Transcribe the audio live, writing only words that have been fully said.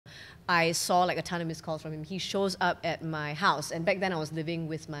I saw like a ton of missed calls from him. He shows up at my house, and back then I was living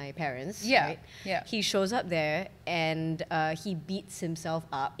with my parents. Yeah, right? yeah. He shows up there and he beats himself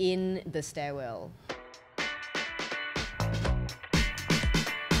up in the stairwell.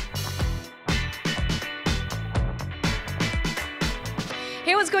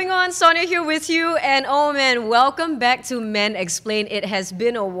 Hey, what's going on? Sonia here with you, and oh man, welcome back to Men Explain. It has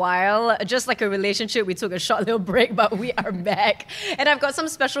been a while, just like a relationship. We took a short little break, but we are back. And I've got some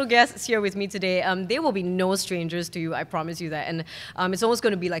special guests here with me today. They will be no strangers to you, I promise you that. And it's almost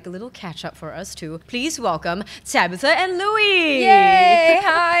going to be like a little catch-up for us too. Please welcome Tabitha and Louie. Yay!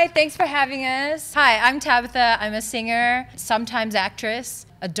 Hi, thanks for having us. Hi, I'm Tabitha. I'm a singer, sometimes actress,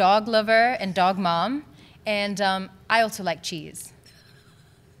 a dog lover and dog mom, and I also like cheese.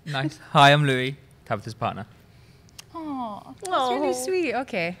 Nice. Hi, I'm Louie, Tabitha's partner. Oh, that's really sweet.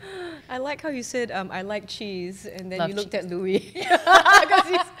 Okay. I like how you said, I like cheese, and then Love you looked cheese. at Louie.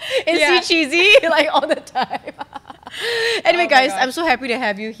 Because is he cheesy? Like all the time. Anyway, guys, I'm so happy to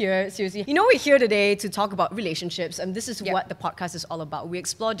have you here. Seriously. You know, we're here today to talk about relationships, and this is what the podcast is all about. We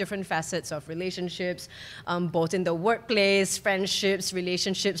explore different facets of relationships, both in the workplace, friendships,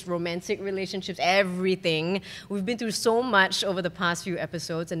 relationships, romantic relationships, everything. We've been through so much over the past few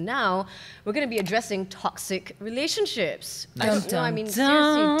episodes, and now we're going to be addressing toxic relationships. I don't know, I mean,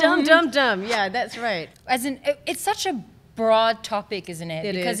 seriously, dumb. Yeah, that's right. As in, it's such a broad topic, isn't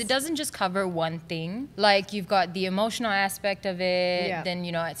it? Because is. it doesn't just cover one thing. Like, you've got the emotional aspect of it, Yeah. then,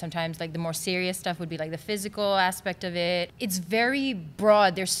 you know, sometimes like the more serious stuff would be like the physical aspect of it. It's very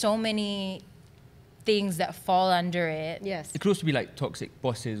broad. There's so many things that fall under it. Yes. It could also be like toxic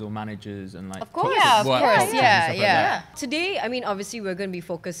bosses or managers and like Of course. toxic Yeah, of work course. cultures and Yeah, stuff like yeah. that. Today, I mean, obviously, we're going to be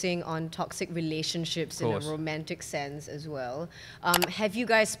focusing on toxic relationships in a course. romantic sense as well. Have you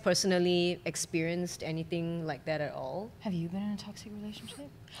guys personally experienced anything like that at all? Have you been in a toxic relationship?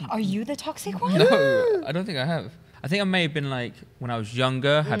 Are you the toxic one? No, I don't think I have. I think I may have been like, when I was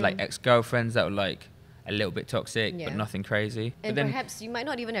younger, had like ex-girlfriends that were like a little bit toxic, Yeah. but nothing crazy. And but then, perhaps you might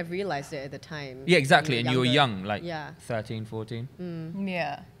not even have realized it at the time. yeah, exactly. when And you were younger. young, like Yeah. 13, 14.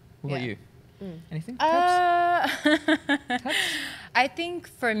 Yeah. What about Yeah. you? Anything? Perhaps? I think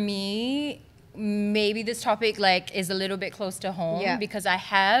for me, maybe this topic like is a little bit close to home Yeah. because I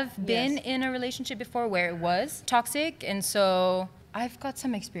have been Yes. in a relationship before where it was toxic, and so I've got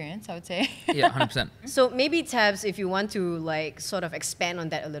some experience, I would say. Yeah, 100%. So maybe, Tabs, if you want to like sort of expand on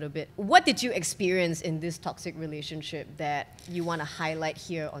that a little bit, what did you experience in this toxic relationship that you want to highlight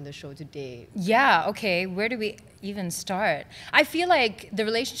here on the show today? Yeah, okay, where do we even start? I feel like the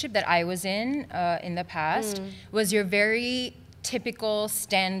relationship that I was in the past was your very typical,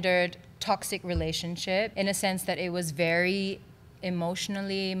 standard, toxic relationship in a sense that it was very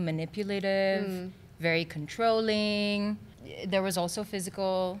emotionally manipulative, very controlling. There was also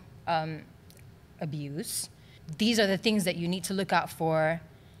physical abuse. These are the things that you need to look out for,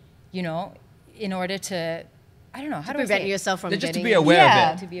 you know, in order to, I don't know, how do I Prevent say it? yourself from Just to getting be aware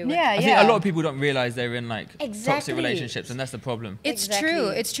of it. To be aware. Yeah, I think a lot of people don't realize they're in like Exactly. toxic relationships, and that's the problem. It's Exactly. true,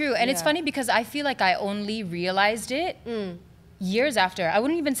 it's true. And it's Yeah. funny because I feel like I only realized it years after. I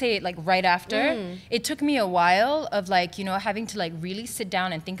wouldn't even say it like right after. It took me a while of like, you know, having to like really sit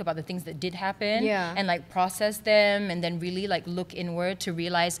down and think about the things that did happen Yeah. and like process them and then really like look inward to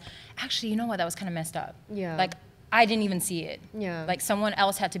realize, actually, you know what, that was kind of messed up. Yeah. Like, I didn't even see it. Yeah. Like someone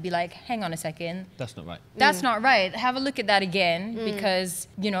else had to be like, hang on a second. That's not right. That's not right. Have a look at that again because,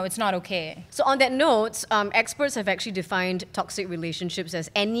 you know, it's not okay. So on that note, experts have actually defined toxic relationships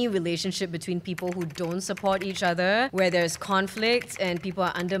as any relationship between people who don't support each other, where there's conflict and people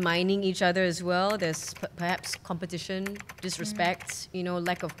are undermining each other as well. There's perhaps competition, disrespect, you know,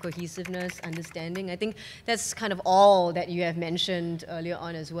 lack of cohesiveness, understanding. I think that's kind of all that you have mentioned earlier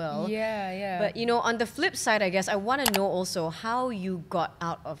on as well. Yeah, yeah. But you know, on the flip side, I guess I want to know also how you got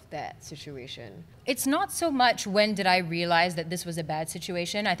out of that situation. It's not so much when did I realize that this was a bad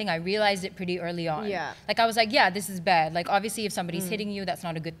situation. I think I realized it pretty early on. Yeah. Like I was like, yeah, this is bad. Like obviously if somebody's hitting you, that's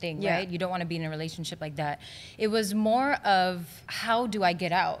not a good thing, Yeah. right? You don't want to be in a relationship like that. It was more of how do I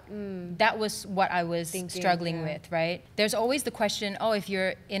get out? That was what I was struggling with, right? There's always the question, oh, if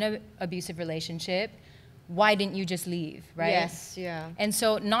you're in an abusive relationship, why didn't you just leave, right? Yes, yeah. And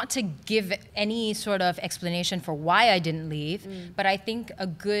so not to give any sort of explanation for why I didn't leave, but I think a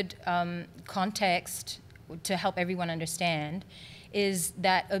good context to help everyone understand is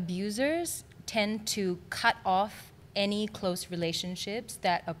that abusers tend to cut off any close relationships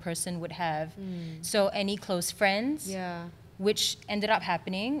that a person would have. So any close friends, Yeah. which ended up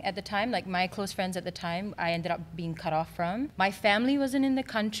happening at the time. Like my close friends at the time, I ended up being cut off from. My family wasn't in the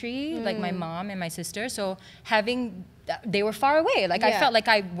country, like my mom and my sister. So they were far away. Like I felt like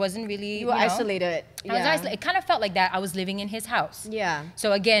I wasn't really, You were isolated. I was isolated. It kind of felt like that. I was living in his house. Yeah. So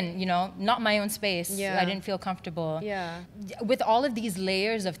again, you know, not my own space. Yeah. I didn't feel comfortable. Yeah. With all of these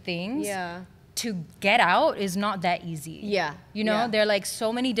layers of things, Yeah. to get out is not that easy. Yeah. You know, Yeah. there are like so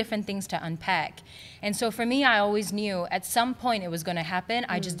many different things to unpack. And so for me, I always knew at some point it was going to happen.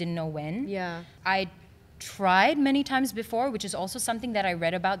 I just didn't know when. Yeah. I tried many times before, which is also something that I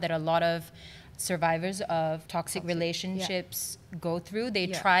read about that a lot of survivors of toxic relationships go through. They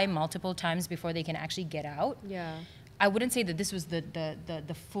try multiple times before they can actually get out. Yeah. I wouldn't say that this was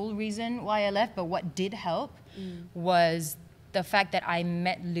the full reason why I left, but what did help was the fact that I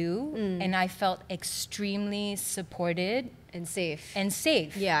met Lou and I felt extremely supported And safe. and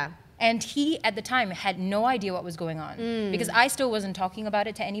safe. Yeah. And he, at the time, had no idea what was going on because I still wasn't talking about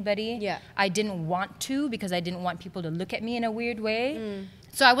it to anybody. Yeah. I didn't want to because I didn't want people to look at me in a weird way.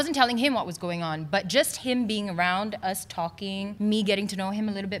 So I wasn't telling him what was going on, but just him being around, us talking, me getting to know him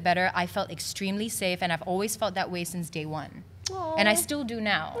a little bit better, I felt extremely safe, and I've always felt that way since day one. Aww. And I still do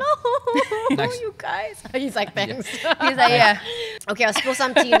now. Nice. You guys. He's like, thanks. He's like, yeah. Okay, I'll spill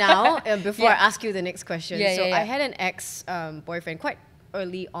some tea now before I ask you the next question. Yeah, so yeah, yeah. I had an ex boyfriend quite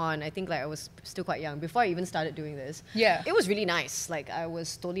early on. I think like I was still quite young before I even started doing this. Yeah. It was really nice. Like I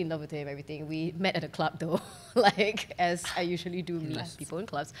was totally in love with him, everything. We met at a club though, like as I usually do meet people in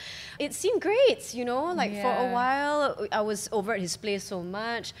clubs. It seemed great, you know, like for a Yeah. while I was over at his place so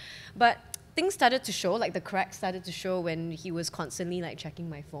much. But things started to show, like the cracks started to show when he was constantly like checking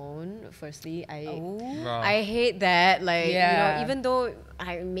my phone. Firstly, I hate that. Like, you Yeah. know, even though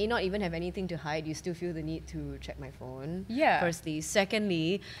I may not even have anything to hide, you still feel the need to check my phone. Yeah. Firstly.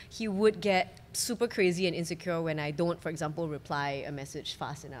 Secondly, he would get super crazy and insecure when I don't, for example, reply a message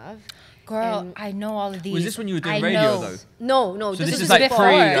fast enough. Girl, And- I know all of these. Was this when you were doing I radio know. though? No, So this this was is like before.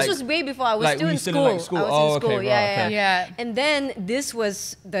 pre, This like- was way before. I was like, still were you in still school. in, like, school? I was Oh, in school. okay, Yeah, right, yeah, okay. yeah. Yeah. And then this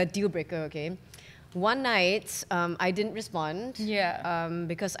was the deal breaker. Okay, one night I didn't respond. Yeah.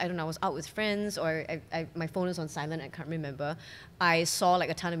 Because I don't know, I was out with friends or my phone was on silent. I can't remember. I saw like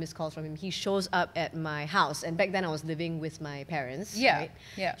a ton of missed calls from him. He shows up at my house, and back then I was living with my parents. Yeah, Right?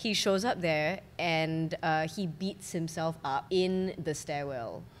 yeah. He shows up there and he beats himself up in the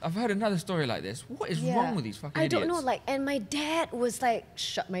stairwell. I've heard another story like this. What is wrong with these fucking I idiots? don't know, like, and my dad was like,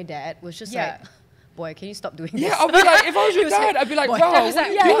 my dad was just Yeah. like, boy, can you stop doing this? Yeah, I'll be like, if I was your He was dad, like, I'd be like, boy, bro, I was what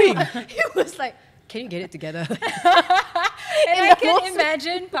like, are you yeah. doing? He was like, can you get it together? And I can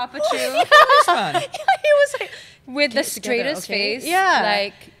imagine Papa Chu Man. He was like, with the Get it together, straightest okay? face. Yeah.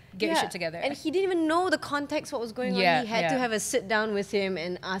 Like, get your yeah. shit together. And he didn't even know the context, what was going Yeah, on. He had to yeah. have a sit down with him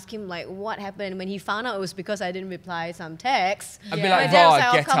and ask him like what happened. When he found out it was because I didn't reply some texts. I'd be Yeah. like, my dad was "Rah,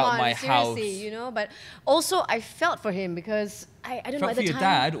 like, get come out on, my seriously, house." you know. But also I felt for him because I don't know Felt at for the your time.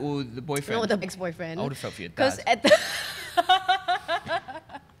 dad or the boyfriend? No, the ex-boyfriend. I would have felt for your Because dad. at the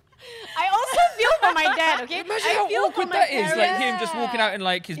I also feel for my dad, okay? Imagine I how feel for awkward my that is. Like parents. him just walking out in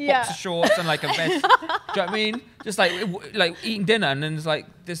like his Yeah. boxer shorts and like a vest. Do you know what I mean? Just like eating dinner and then there's like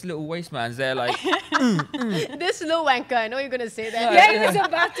this little waste man's there like, This little wanker, I know you're gonna say that. yeah, he was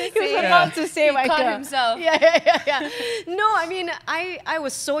about to He was say about to say He wanker. caught himself. Yeah. No, I mean, I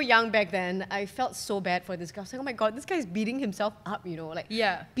was so young back then. I felt so bad for this guy. I was like, oh my god, this guy's beating himself up, you know, like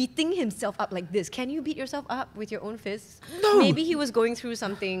Yeah. beating himself up like this. Can you beat yourself up with your own fists? No. Maybe he was going through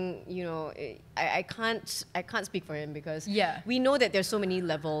something, you know. I can't speak for him because Yeah. we know that there's so many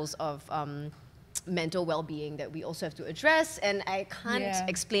levels of mental well-being that we also have to address, and I can't Yeah.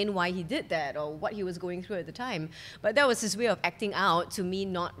 explain why he did that or what he was going through at the time. But that was his way of acting out to me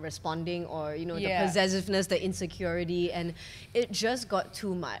not responding, or you know, Yeah. the possessiveness, the insecurity, and it just got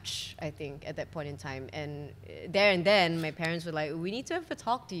too much, I think, at that point in time. And there and then my parents were like, we need to have a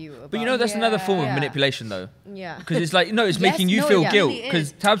talk to you about but you know that's another form of Yeah. manipulation though. yeah. Because it's like, no, it's Yes, making you no, feel it guilt. really Because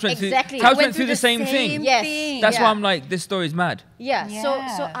is. Tabs went Exactly. through, Tabs Went went through the same thing. Yes. That's Yeah. why I'm like, this story's mad. Yeah, so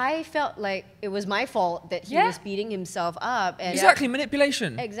Yeah. I felt like it was my fault that he Yeah. was beating himself up. And Exactly,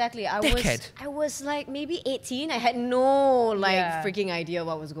 manipulation. Exactly. Dickhead. I was like maybe 18. I had no like Yeah. freaking idea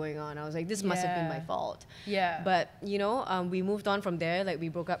what was going on. I was like, this must have been my Yeah. fault. Yeah. But you know, we moved on from there. Like we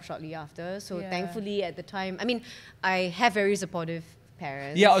broke up shortly after. So Yeah. thankfully at the time, I mean, I have very supportive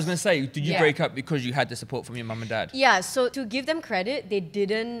parents. Yeah, I was gonna say, did you Yeah. break up because you had the support from your mum and dad? Yeah, so to give them credit, they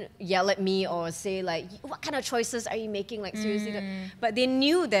didn't yell at me or say like, what kind of choices are you making? Like seriously. But they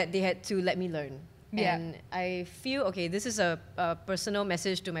knew that they had to let me learn. Yeah. And I feel, okay, this is a personal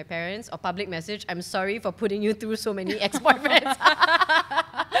message to my parents, or public message. I'm sorry for putting you through so many ex-boyfriends.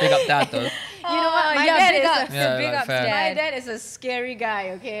 Big up dad though. You know what? My yeah, dad big is ups. a- Yeah, Big like, ups, fair. My Dad. dad is a scary guy,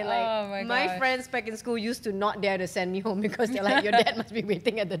 okay? Like, Oh my my gosh. friends back in school used to not dare to send me home because they're like, your dad must be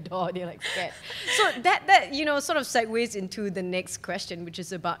waiting at the door. They're like scared. So that sort of segues into the next question, which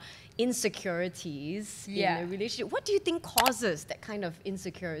is about insecurities Yeah. in a relationship. What do you think causes that kind of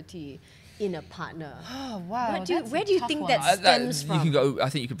insecurity in a partner? Oh wow. Where do you think that stems You from? can go. I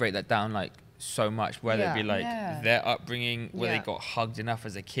think you could break that down like so much. Whether it be like Yeah. their upbringing, whether Yeah. they got hugged enough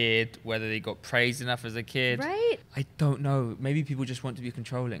as a kid, whether they got praised enough as a kid. Right? I don't know. Maybe people just want to be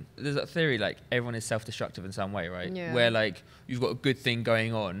controlling. There's that theory like everyone is self-destructive in some way, right? Yeah. Where like you've got a good thing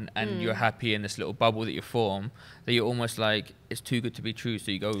going on and you're happy in this little bubble that you form, that you're almost like it's too good to be true,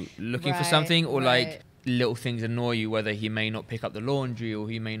 so you go looking for Right, something, or right. like little things annoy you, whether he may not pick up the laundry or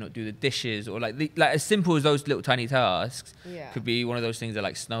he may not do the dishes, or like like as simple as those little tiny tasks Yeah. could be one of those things that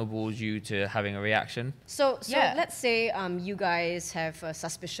like snowballs you to having a reaction. So Yeah. let's say you guys have a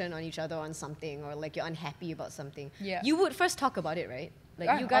suspicion on each other on something, or like you're unhappy about something. Yeah. You would first talk about it, right? Like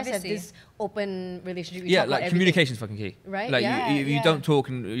Yeah, you guys obviously. have this open relationship. You Yeah, talk about like everything. communication's fucking key. Right, Like yeah, you yeah. don't talk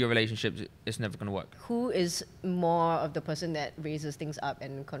in your relationships, it's never gonna work. Who is more of the person that raises things up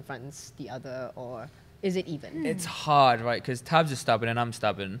and confronts the other, or is it even? It's hard, right? Because Tabs is stubborn and I'm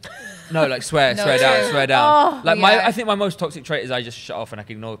stubborn. No, like swear No, down, true. swear down. Oh, like yeah. I think my most toxic trait is I just shut off and I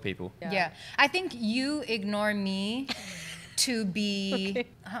can ignore people. Yeah. I think you ignore me to be. Okay.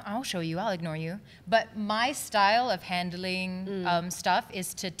 I'll show you. I'll ignore you. But my style of handling stuff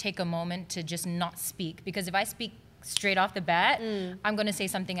is to take a moment to just not speak, because if I speak straight off the bat, I'm gonna say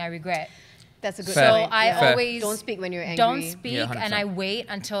something I regret. That's a good Fair. point. So I Fair. always Don't speak when you're angry. Don't speak, Yeah, and 100%. I wait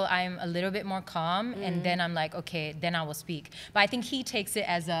until I'm a little bit more calm, and then I'm like, okay, then I will speak. But I think he takes it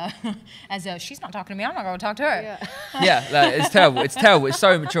as a, she's not talking to me. I'm not going to talk to her. Yeah. Yeah, like, it's terrible. It's terrible. It's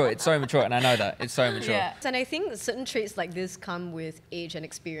so immature. It's so immature, and I know that. It's so immature. Yeah. And I think certain traits like this come with age and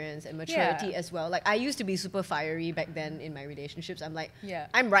experience and maturity Yeah. as well. Like I used to be super fiery back then in my relationships. I'm like, Yeah.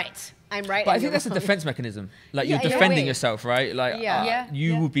 I'm right. I'm right. But I and think you're that's a wrong. defense mechanism. Like Yeah, you're in a defending way. yourself, right? Like Yeah. Yeah,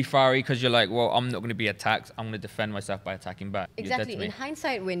 you yeah. would be fiery because you're like, well, I'm not going to be attacked. I'm going to defend myself by attacking back. You're dead Exactly. to me. In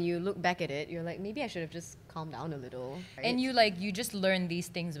hindsight, when you look back at it, you're like, maybe I should have just calmed down a little. right? And you just learn these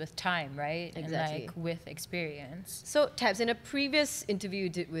things with time, right? Exactly. And like with experience. So, Tabs, in a previous interview you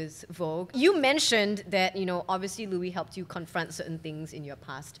did with Vogue, you mentioned that, obviously Louis helped you confront certain things in your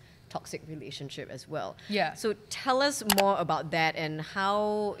past toxic relationship as well. Yeah. So tell us more about that and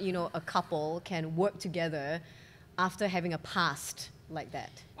how, a couple can work together after having a past like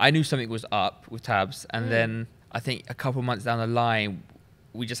that. I knew something was up with Tabs, and Mm. then I think a couple months down the line,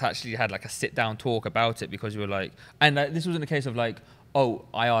 we just actually had like a sit-down talk about it, because we were like, and this wasn't a case of like, oh,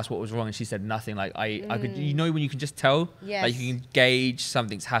 I asked what was wrong and she said nothing. Like I could, when you can just tell, Yes. like you can gauge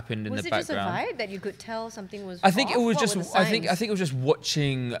something's happened in Was the it just a background. vibe that you could tell something was I think off? it was What just. were the I think signs? it was just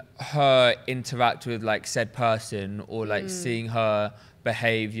watching her interact with like said person, or like seeing her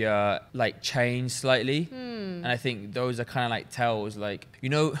behavior like change slightly. And I think those are kind of like tells. Like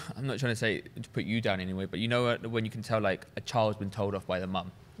I'm not trying to say to put you down anyway, but when you can tell like a child's been told off by the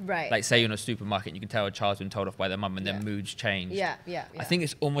mum. Right. Like say you're in a supermarket, and you can tell a child's been told off by their mum, and Yeah. their moods change. Yeah. I think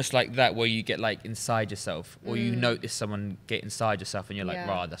it's almost like that, where you get like inside yourself, or you notice someone get inside yourself, and you're like, Yeah.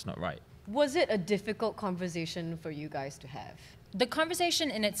 rah, that's not right. Was it a difficult conversation for you guys to have? The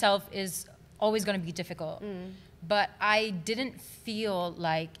conversation in itself is always going to be difficult. But I didn't feel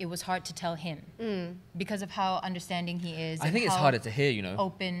like it was hard to tell him because of how understanding he is. I and think it's how harder to hear,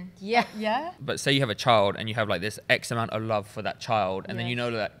 open. Yeah. Yeah? But say you have a child and you have like this X amount of love for that child, and then you Yes.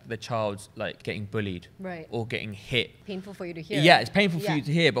 know that the child's like getting bullied, Right. or getting hit. Painful for you to hear. Yeah, it's painful for Yeah. you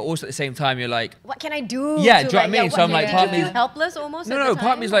to hear, but also at the same time you're like, What can I do? Yeah, to, do you know what I mean? So I'm like, did part you of me- feel helpless almost? no, at no. the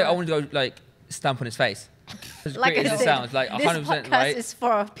Part of me is time, like, I or- want to go like stamp on his face. As Like great I as it said, sounds, like this 100%, podcast right? is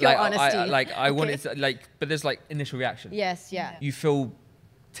for pure like, honesty. I wanted to like, but there's like initial reaction. Yes, yeah. You feel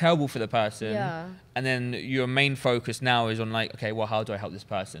terrible for the person, Yeah. and then your main focus now is on like, okay, well, how do I help this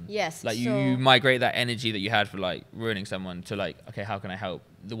person? Yes, Like so- you migrate that energy that you had for like ruining someone to like, okay, how can I help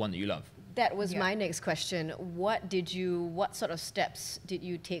the one that you love? That was Yeah. my next question. What sort of steps did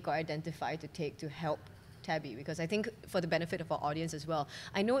you take or identify to take to help Tabby? Because I think for the benefit of our audience as well,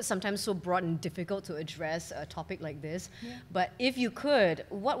 I know it's sometimes so broad and difficult to address a topic like this, but if you could,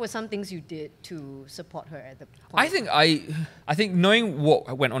 what were some things you did to support her at the point? I think knowing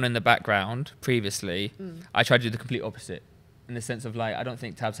what went on in the background previously, I tried to do the complete opposite. In the sense of like, I don't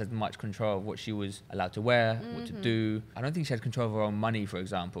think Tabs had much control of what she was allowed to wear, what to do. I don't think she had control of her own money, for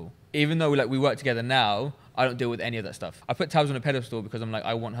example. Even though like we work together now, I don't deal with any of that stuff. I put Tabs on a pedestal because I'm like,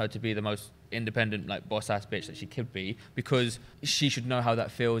 I want her to be the most independent, like boss ass bitch that she could be, because she should know how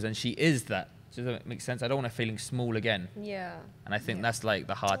that feels, and she is that. Does that make sense? I don't want her feeling small again. Yeah. And I think that's like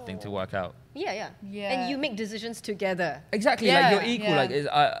the hard thing to work out. Yeah. Yeah. And you make decisions together. Exactly, Yeah, like you're equal.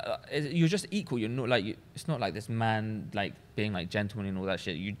 yeah. Like you're just equal. You're not like it's not like this man like being like gentleman and all that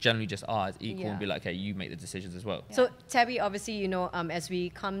shit. You generally just are as equal and be like, okay, you make the decisions as well. So Tabby, obviously, you know, as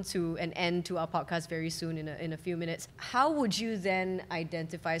we come to an end to our podcast very soon in a few minutes, how would you then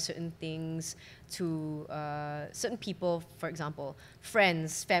identify certain things to certain people, for example,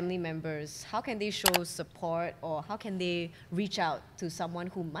 friends, family members? How can they show support, or how can they reach out to someone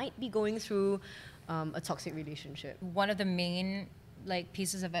who might be going through a toxic relationship? One of the main like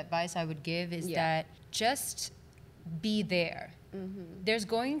pieces of advice I would give is that just be there. There's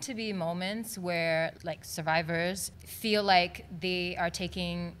going to be moments where like survivors feel like they are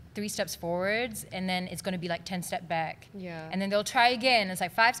taking 3 steps forwards, and then it's going to be like 10 steps back. Yeah. And then they'll try again. It's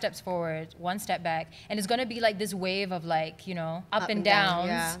like 5 steps forward, 1 step back, and it's going to be like this wave of like, you know, up and downs.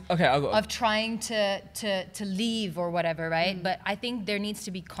 Yeah. Okay, Of trying to leave or whatever, right? But I think there needs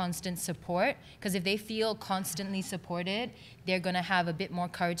to be constant support, because if they feel constantly supported, they're gonna have a bit more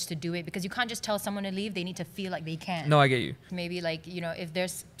courage to do it, because you can't just tell someone to leave. They need to feel like they can. No, I get you. Maybe like, you know, if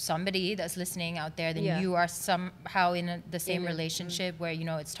there's somebody that's listening out there, then you are somehow in the same relationship where, you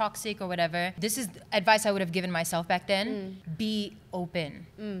know, it's toxic or whatever. This is advice I would have given myself back then. Be open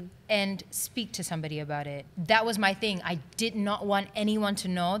and speak to somebody about it. That was my thing. I did not want anyone to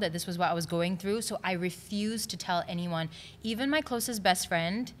know that this was what I was going through, so I refused to tell anyone. Even my closest best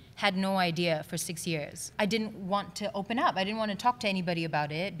friend had no idea for 6 years. I didn't want to open up. I didn't want to talk to anybody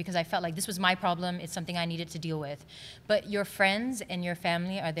about it, because I felt like this was my problem. It's something I needed to deal with. But your friends and your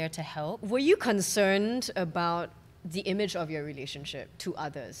family are there to help. Were you concerned about the image of your relationship to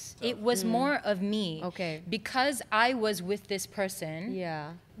others? It was more of me. Okay. Because I was with this person.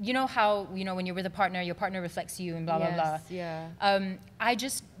 Yeah. You know how, you know, when you're with a partner, your partner reflects you and blah, blah, blah. Yeah. I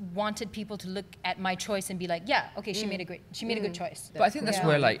just wanted people to look at my choice and be like, yeah, okay, she made a good choice. But I think that's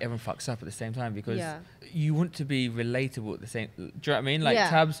where like everyone fucks up at the same time, because you want to be relatable at the same. Do you know what I mean? Like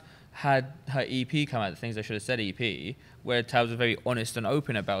Tabs had her EP come out, the things I should have said EP, where Tabs was very honest and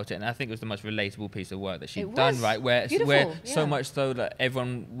open about it, and I think it was the most relatable piece of work that she'd done, right? Where so much so that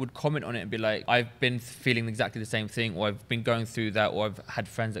everyone would comment on it and be like, I've been feeling exactly the same thing, or I've been going through that, or I've had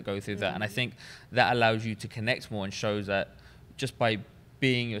friends that go through that. And I think that allows you to connect more and shows that just by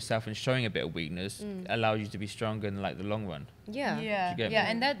being yourself and showing a bit of weakness allows you to be stronger in like the long run. Yeah.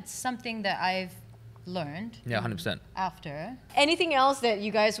 And that's something that I've learned. Yeah, 100%. After. Anything else that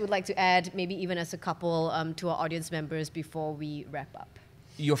you guys would like to add, maybe even as a couple, to our audience members before we wrap up?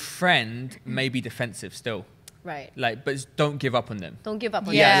 Your friend may be defensive still. Right. Like, but don't give up on them. Don't give up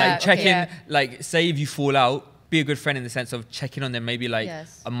on Yeah, them. like check in, like say if you fall out, be a good friend in the sense of checking on them maybe like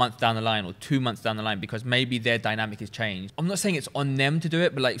a month down the line or 2 months down the line, because maybe their dynamic has changed. I'm not saying it's on them to do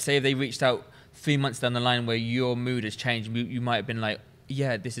it, but like say if they reached out 3 months down the line where your mood has changed, you might have been like,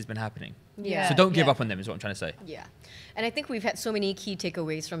 yeah, this has been happening. Yeah. So don't give up on them is what I'm trying to say. Yeah. And I think we've had so many key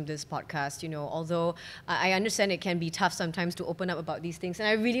takeaways from this podcast, you know, although I understand it can be tough sometimes to open up about these things. And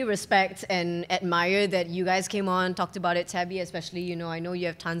I really respect and admire that you guys came on, talked about it, Tabby especially, you know, I know you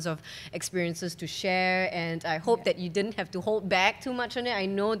have tons of experiences to share, and I hope that you didn't have to hold back too much on it. I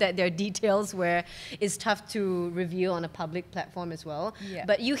know that there are details where it's tough to reveal on a public platform as well. Yeah.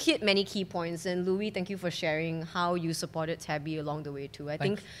 But you hit many key points, and Louie, thank you for sharing how you supported Tabby along the way too. I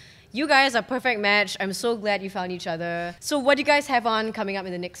think you guys are a perfect match. I'm so glad you found each other. So what do you guys have on coming up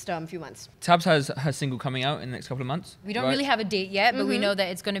in the next few months? Tabs has her single coming out in the next couple of months. We don't really have a date yet, but we know that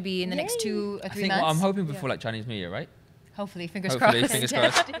it's going to be in the next 2 or 3 months. I'm hoping before like Chinese New Year, right? Hopefully, fingers crossed. Fingers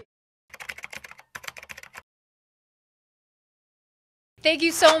crossed. Thank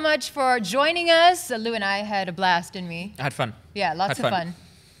you so much for joining us. Lou and I had a blast, didn't we? I had fun. Yeah, lots of fun.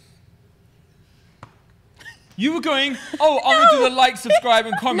 You were going, oh, I'm going to do the like, subscribe,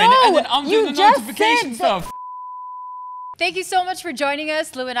 and comment, and then I'm doing the notification stuff. Thank you so much for joining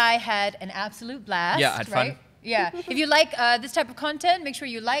us. Lou and I had an absolute blast. Yeah, I had fun. Yeah. If you like this type of content, make sure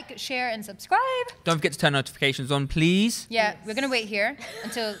you like, share, and subscribe. Don't forget to turn notifications on, please. Yeah, we're going to wait here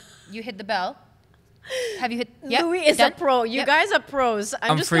until you hit the bell. Have you hit? Yep. Louie is a pro. You guys are pros.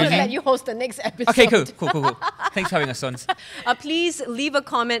 I'm just going to let you host the next episode. Okay, cool. Thanks for having us, Sons. Please leave a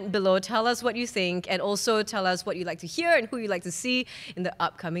comment below. Tell us what you think, and also tell us what you'd like to hear and who you'd like to see in the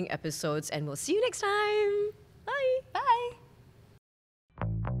upcoming episodes. And we'll see you next time.